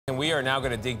we are now going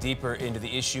to dig deeper into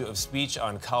the issue of speech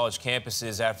on college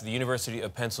campuses after the University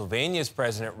of Pennsylvania's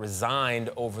president resigned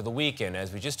over the weekend.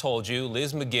 As we just told you,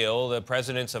 Liz McGill, the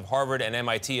presidents of Harvard and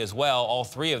MIT as well, all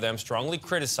three of them strongly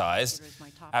criticized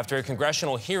after a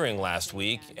congressional hearing last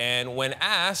week. And when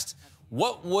asked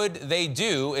what would they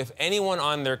do if anyone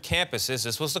on their campuses,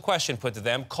 this was the question put to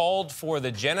them, called for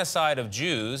the genocide of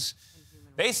Jews,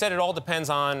 they said it all depends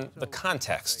on the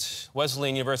context.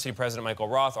 Wesleyan University President Michael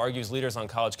Roth argues leaders on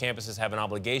college campuses have an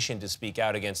obligation to speak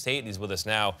out against hate. He's with us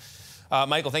now.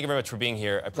 Michael, thank you very much for being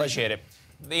here. I appreciate it.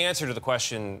 The answer to the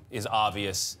question is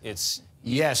obvious. It's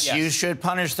yes, you should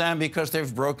punish them because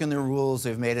they've broken the rules.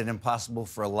 They've made it impossible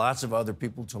for lots of other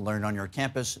people to learn on your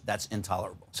campus. That's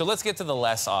intolerable. So let's get to the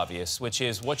less obvious, which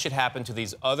is what should happen to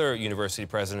these other university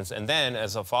presidents. And then,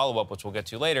 as a follow-up, which we'll get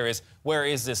to later, is where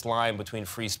is this line between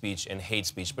free speech and hate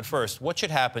speech? But first, what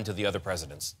should happen to the other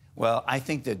presidents? Well, I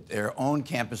think that their own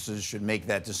campuses should make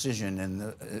that decision,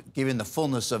 and given the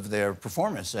fullness of their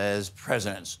performance as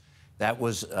presidents. That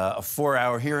was a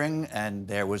 4-hour hearing, and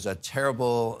there was a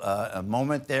terrible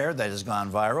moment there that has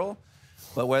gone viral.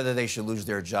 But whether they should lose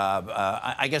their job,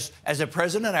 I guess as a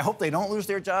president, I hope they don't lose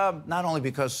their job, not only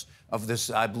because of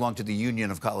this, I belong to the Union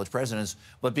of College Presidents,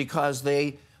 but because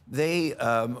they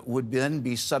would then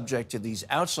be subject to these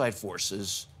outside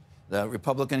forces, the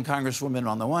Republican Congresswoman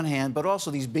on the one hand, but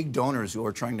also these big donors who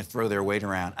are trying to throw their weight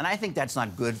around. And I think that's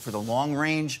not good for the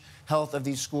long-range health of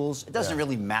these schools. It doesn't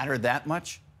really matter that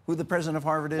much who the president of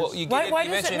Harvard is. Well, why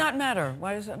does it not matter?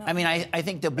 Why does it not matter? I mean, I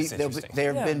think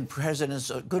there have been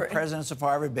presidents, good presidents of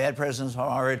Harvard, bad presidents of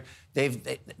Harvard.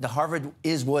 The Harvard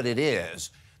is what it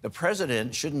is. The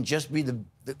president shouldn't just be the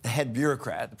head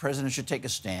bureaucrat. The president should take a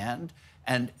stand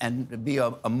and be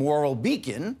a moral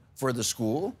beacon for the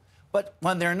school. But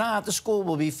when they're not, the school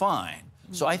will be fine.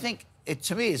 So I think,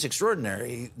 to me, it's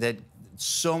extraordinary that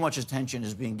so much attention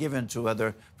is being given to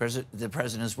whether the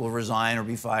presidents will resign or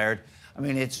be fired. I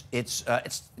mean, it's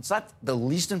not the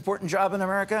least important job in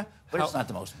America, but it's not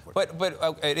the most important.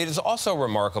 But it is also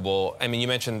remarkable. I mean, you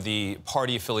mentioned the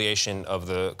party affiliation of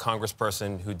the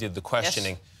congressperson who did the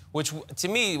questioning, which to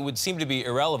me would seem to be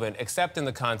irrelevant, except in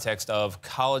the context of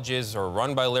colleges are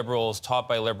run by liberals, taught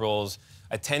by liberals,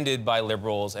 attended by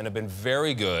liberals, and have been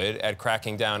very good at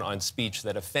cracking down on speech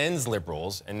that offends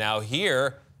liberals. And now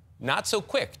here, not so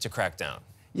quick to crack down.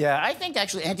 Yeah, I think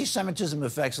actually anti-Semitism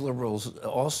affects liberals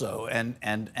also, and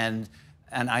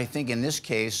I think in this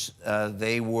case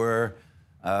they were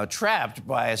trapped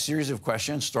by a series of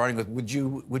questions, starting with would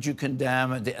you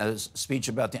condemn a speech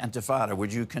about the Intifada?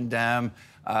 Would you condemn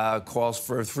calls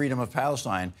for freedom of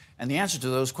Palestine? And the answer to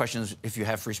those questions, if you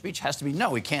have free speech, has to be no.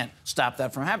 We can't stop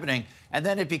that from happening. And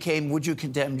then it became, would you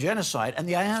condemn genocide? And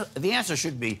the answer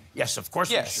should be yes, of course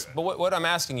we should. Yes, but what I'm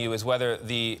asking you is whether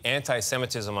the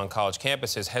anti-Semitism on college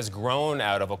campuses has grown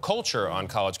out of a culture on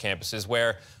college campuses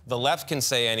where the left can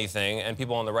say anything and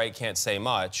people on the right can't say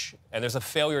much, and there's a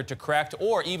failure to correct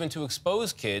or even to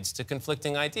expose kids to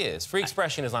conflicting ideas. Free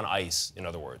expression is on ice, in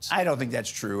other words. I don't think that's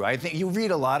true. I think you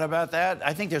read a lot about that.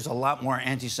 I think there's a lot more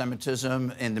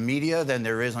anti-Semitism in the media than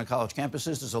there is on college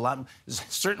campuses. There's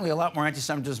certainly a lot more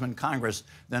anti-Semitism in Congress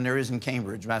than there is in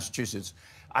Cambridge, Massachusetts.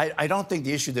 I don't think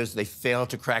the issue is they fail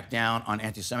to crack down on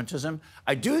anti-Semitism.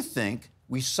 I do think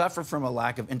we suffer from a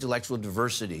lack of intellectual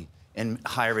diversity in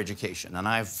higher education. And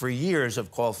I, for years,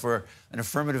 have called for an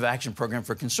affirmative action program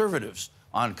for conservatives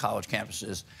on college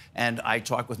campuses. And I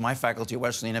talk with my faculty at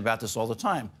Wesleyan about this all the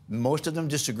time. Most of them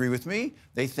disagree with me.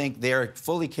 They think they're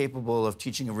fully capable of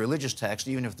teaching a religious text,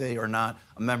 even if they are not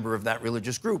a member of that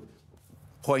religious group.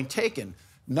 Point taken.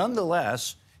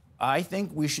 Nonetheless, I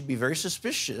think we should be very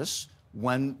suspicious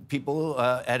when people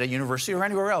at a university or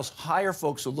anywhere else hire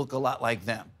folks who look a lot like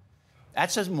them.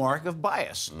 That's a mark of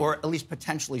bias, or at least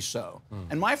potentially so.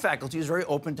 And my faculty is very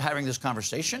open to having this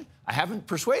conversation. I haven't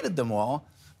persuaded them all,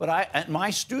 but my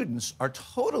students are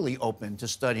totally open to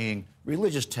studying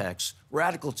religious texts,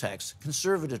 radical texts,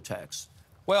 conservative texts.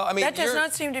 Well, I mean, that does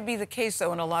not seem to be the case,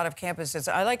 though, in a lot of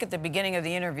campuses. I like at the beginning of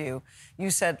the interview, you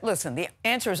said, listen, the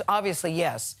answer is obviously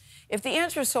yes. If the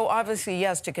answer is so obviously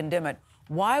yes to condemn it,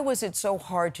 why was it so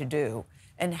hard to do?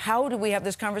 And how do we have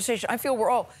this conversation? I feel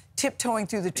we're all tiptoeing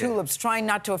through the tulips, trying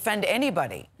not to offend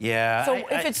anybody. Yeah. So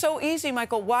if it's so easy,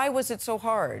 Michael, why was it so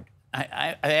hard?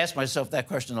 I asked myself that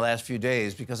question the last few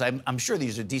days because I'm sure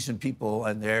these are decent people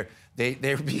and they're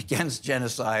against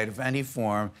genocide of any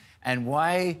form, and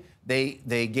why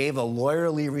they gave a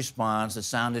lawyerly response that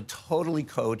sounded totally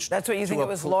coached. That's what you think it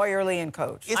was, lawyerly and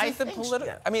coached?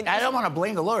 I mean, I don't want to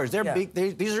blame the lawyers.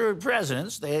 These are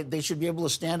presidents. They should be able to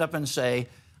stand up and say,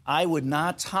 I would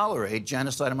not tolerate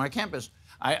genocide on my campus.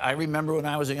 I remember when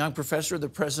I was a young professor, the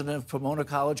president of Pomona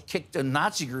College kicked a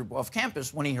Nazi group off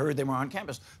campus when he heard they were on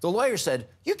campus. The lawyer said,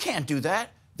 "You can't do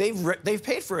that. They've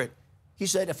paid for it." He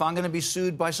said, "If I'm going to be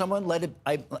sued by someone,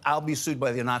 I'll be sued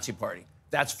by the Nazi Party.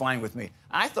 That's fine with me."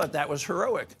 I thought that was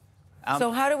heroic.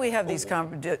 So how do we have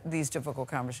these difficult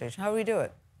conversations? How do we do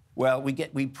it? Well,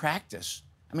 we practice.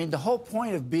 I mean, the whole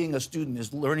point of being a student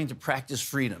is learning to practice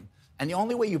freedom. And the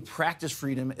only way you practice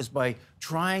freedom is by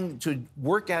trying to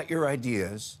work out your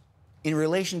ideas in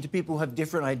relation to people who have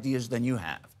different ideas than you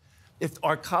have. If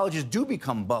our colleges do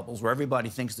become bubbles where everybody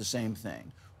thinks the same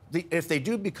thing, if they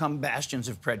do become bastions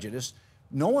of prejudice,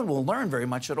 no one will learn very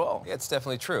much at all. Yeah, it's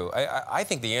definitely true. I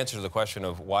think the answer to the question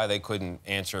of why they couldn't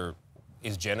answer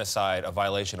is genocide a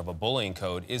violation of a bullying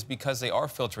code is because they are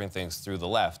filtering things through the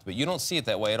left. But you don't see it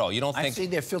that way at all. You don't think... I see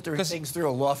they're filtering things through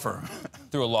a law firm.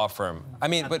 Through a law firm. I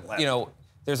mean, but, you know,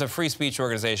 there's a free speech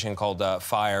organization called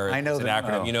FIRE. I know it's an them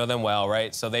acronym. well. You know them well,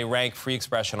 right? So they rank free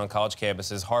expression on college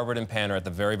campuses. Harvard and Penn are at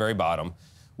the very, very bottom.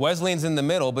 Wesleyan's in the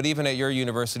middle, but even at your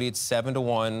university, it's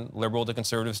 7-to-1 liberal to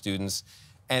conservative students.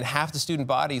 And half the student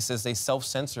body says they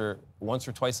self-censor once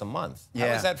or twice a month. Yeah.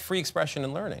 How is that free expression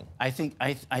and learning? I think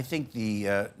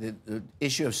the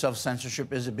issue of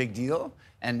self-censorship is a big deal.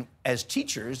 And as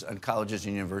teachers on colleges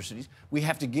and universities, we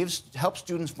have to help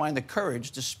students find the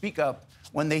courage to speak up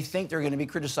when they think they're going to be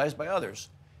criticized by others.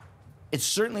 It's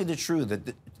certainly true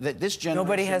that this generation...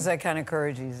 Nobody has that kind of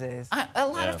courage these days. A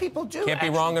lot of people do. Can't be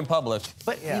wrong in public.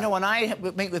 But, you know, when I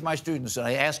meet with my students and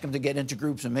I ask them to get into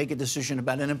groups and make a decision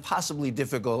about an impossibly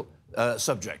difficult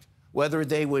subject, whether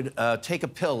they would take a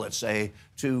pill, let's say,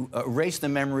 to erase the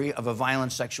memory of a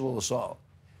violent sexual assault,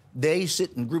 they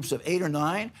sit in groups of 8 or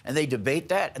 9 and they debate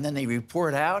that and then they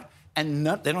report out and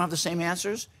they don't have the same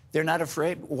answers. They're not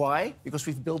afraid. Why? Because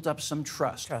we've built up some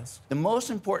trust. The most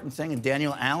important thing, and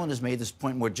Daniel Allen has made this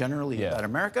point more generally about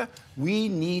America, we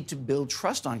need to build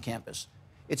trust on campus.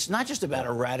 It's not just about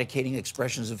eradicating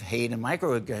expressions of hate and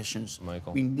microaggressions.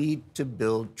 Michael. We need to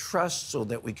build trust so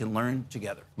that we can learn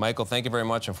together. Michael, thank you very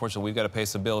much. Unfortunately, we've got to pay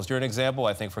some bills. You're an example,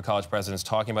 I think, for college presidents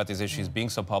talking about these issues, being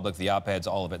so public, the op-eds,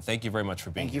 all of it. Thank you very much for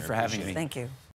being here. Thank you for having me. Thank you.